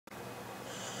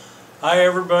Hi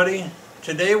everybody.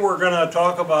 Today we're going to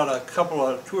talk about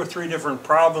two or three different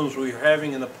problems we're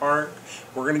having in the park.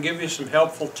 We're going to give you some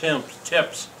helpful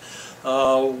tips.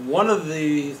 One of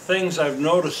the things I've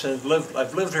noticed, I've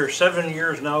lived here 7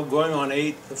 years now, going on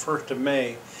 8 the 1st of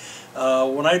May.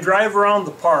 When I drive around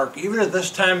the park, even at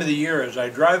this time of the year, as I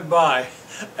drive by,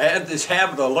 I had this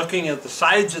habit of looking at the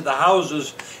sides of the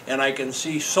houses, and I can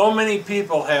see so many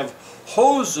people have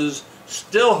hoses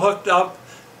still hooked up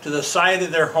to the side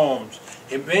of their homes.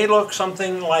 It may look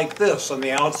something like this on the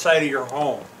outside of your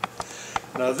home.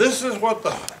 Now this is what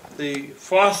the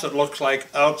faucet looks like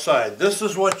outside. This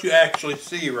is what you actually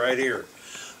see right here.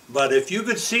 But if you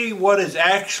could see what is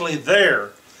actually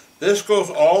there, this goes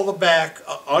all the back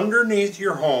underneath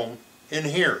your home in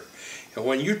here. And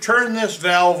when you turn this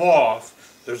valve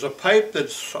off, there's a pipe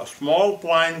that's a small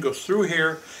line goes through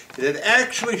here, and it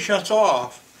actually shuts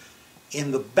off in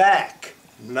the back,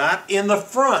 not in the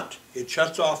front. It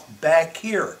shuts off back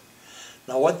here.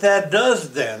 Now what that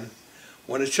does then,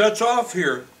 when it shuts off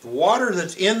here, the water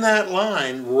that's in that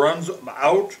line runs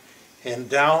out and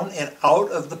down and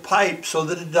out of the pipe so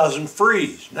that it doesn't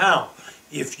freeze. Now,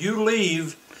 if you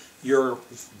leave your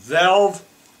valve,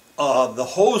 the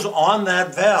hose on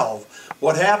that valve,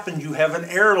 what happens, you have an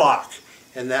airlock,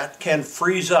 and that can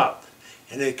freeze up.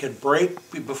 And it can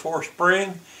break before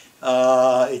spring.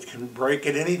 It can break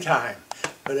at any time.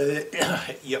 But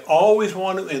you always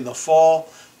want to, in the fall,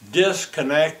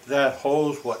 disconnect that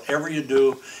hose, whatever you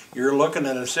do. You're looking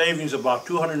at a savings of about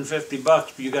 $250,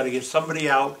 but you got to get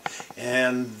somebody out,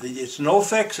 and it's no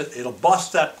fix it. It'll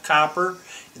bust that copper.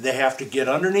 They have to get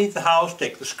underneath the house,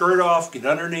 take the skirt off, get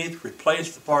underneath,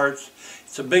 replace the parts.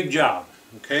 It's a big job,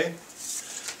 okay?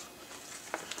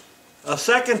 A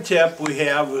second tip we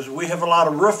have is we have a lot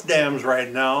of roof dams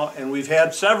right now, and we've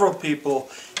had several people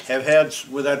have had,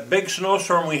 with that big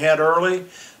snowstorm we had early,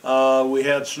 we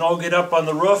had snow get up on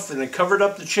the roof and it covered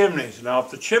up the chimneys. Now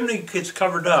if the chimney gets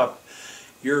covered up,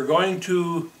 you're going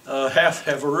to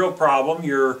have a real problem.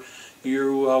 Your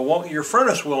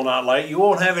furnace will not light. You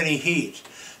won't have any heat.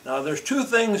 Now there's two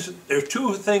things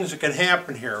that can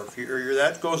happen here. If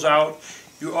that goes out,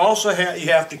 you also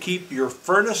have to keep your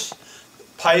furnace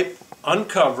pipe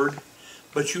uncovered,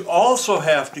 but you also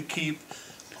have to keep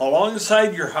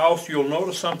alongside your house. You'll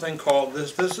notice something called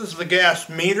this is the gas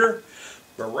meter,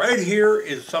 but right here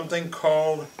is something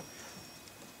called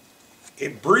a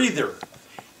breather,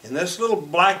 and this little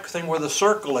black thing where the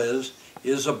circle is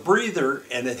a breather,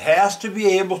 and it has to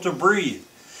be able to breathe.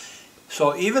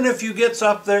 So even if you get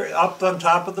up on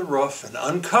top of the roof and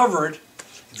uncover it,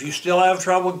 if you still have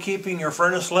trouble keeping your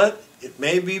furnace lit, it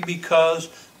may be because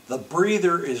the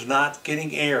breather is not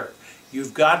getting air.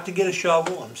 You've got to get a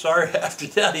shovel. I'm sorry I have to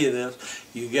tell you this.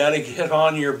 You got to get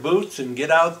on your boots and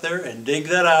get out there and dig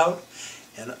that out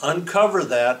and uncover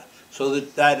that so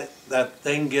that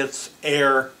thing gets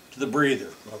air to the breather,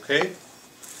 okay?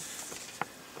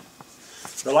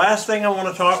 The last thing I want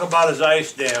to talk about is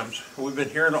ice dams. We've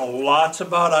been hearing lots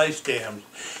about ice dams.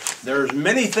 There's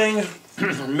many things,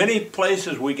 many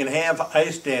places we can have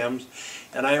ice dams,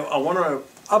 and I want to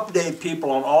update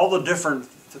people on all the different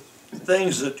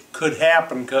things that could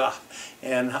happen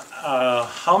and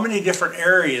how many different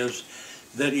areas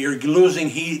that you're losing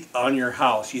heat on your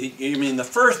house. You mean the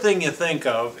first thing you think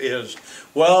of is,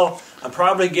 well, I'm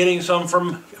probably getting some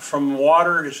from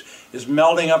water is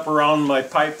melting up around my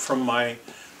pipe from my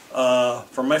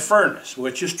furnace,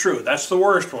 which is true. That's the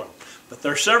worst one. But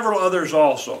there are several others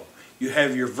also. You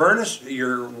have your furnace,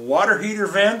 your water heater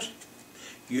vent,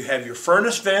 you have your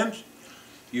furnace vent,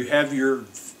 you have your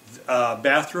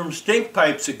bathroom stink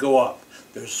pipes that go up.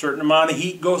 There's a certain amount of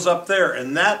heat goes up there,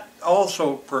 and that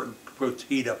also puts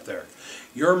heat up there.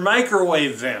 Your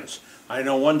microwave vents. I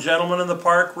know one gentleman in the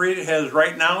park has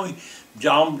right now,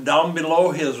 down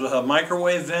below his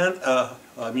microwave vent,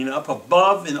 up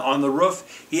above and on the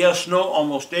roof, he has snow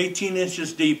almost 18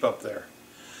 inches deep up there.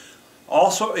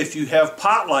 Also, if you have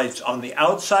pot lights on the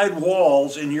outside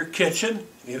walls in your kitchen,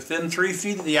 within 3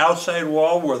 feet of the outside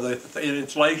wall where the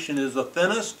insulation is the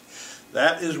thinnest,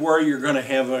 that is where you're going to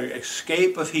have an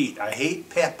escape of heat. I hate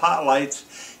pot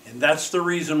lights, and that's the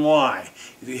reason why.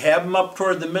 If you have them up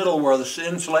toward the middle where the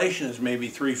insulation is maybe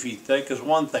 3 feet thick is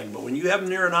one thing, but when you have them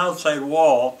near an outside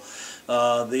wall,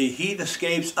 the heat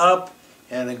escapes up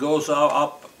and it goes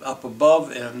up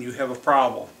above, and you have a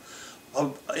problem.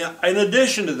 In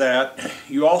addition to that,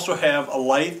 you also have a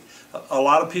light. A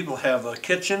lot of people have a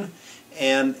kitchen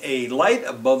and a light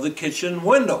above the kitchen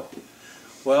window.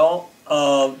 Well,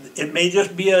 it may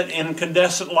just be an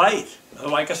incandescent light,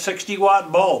 like a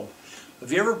 60-watt bulb.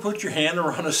 If you ever put your hand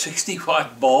around a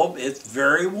 60-watt bulb, it's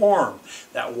very warm.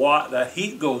 That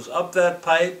heat goes up that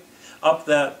pipe, up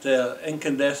that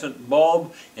incandescent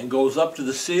bulb and goes up to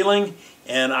the ceiling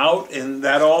and out, and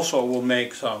that also will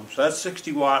make some. So that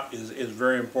 60 watt is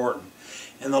very important.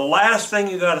 And the last thing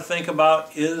you got to think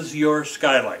about is your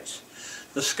skylights.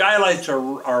 The skylights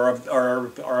are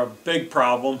a big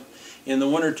problem in the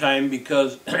wintertime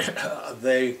because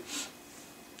the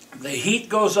heat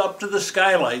goes up to the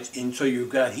skylights, and so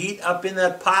you've got heat up in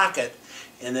that pocket,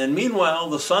 and then meanwhile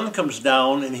the sun comes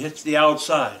down and hits the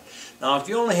outside. Now if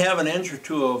you only have an inch or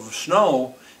two of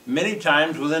snow, many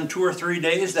times within 2 or 3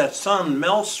 days that sun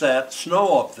melts that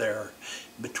snow up there.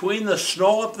 Between the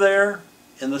snow up there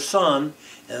and the sun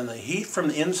and the heat from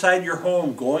the inside your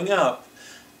home going up,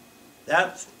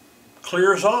 that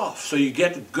clears off, so you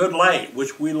get good light,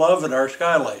 which we love at our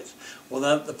skylights.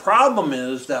 Well, the problem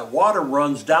is that water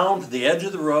runs down to the edge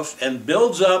of the roof and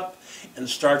builds up and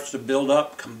starts to build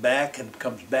up, comes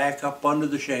back up under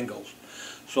the shingles.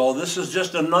 So this is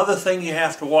just another thing you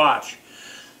have to watch.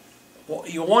 Well,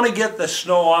 you want to get the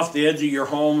snow off the edge of your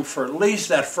home for at least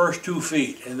that first 2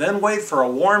 feet, and then wait for a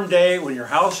warm day when your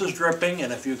house is dripping,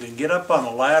 and if you can get up on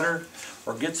a ladder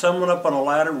or get someone up on a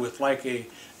ladder with like a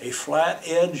flat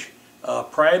edge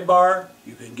pry bar,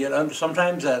 you can get under.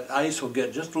 Sometimes that ice will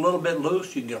get just a little bit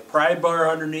loose. You can get a pry bar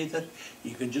underneath it.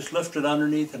 You can just lift it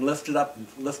underneath and lift it up,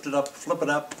 flip it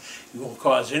up. You won't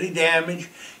cause any damage.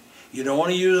 You don't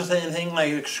want to use anything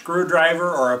like a screwdriver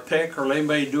or a pick or let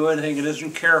anybody do anything that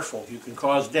isn't careful. You can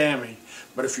cause damage.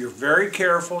 But if you're very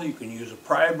careful, you can use a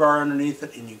pry bar underneath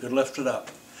it and you can lift it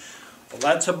up. Well,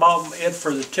 that's about it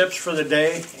for the tips for the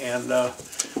day. And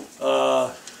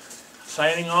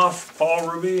signing off, Paul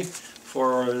Ruby,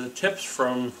 for the tips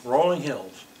from Rolling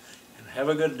Hills. And have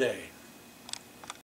a good day.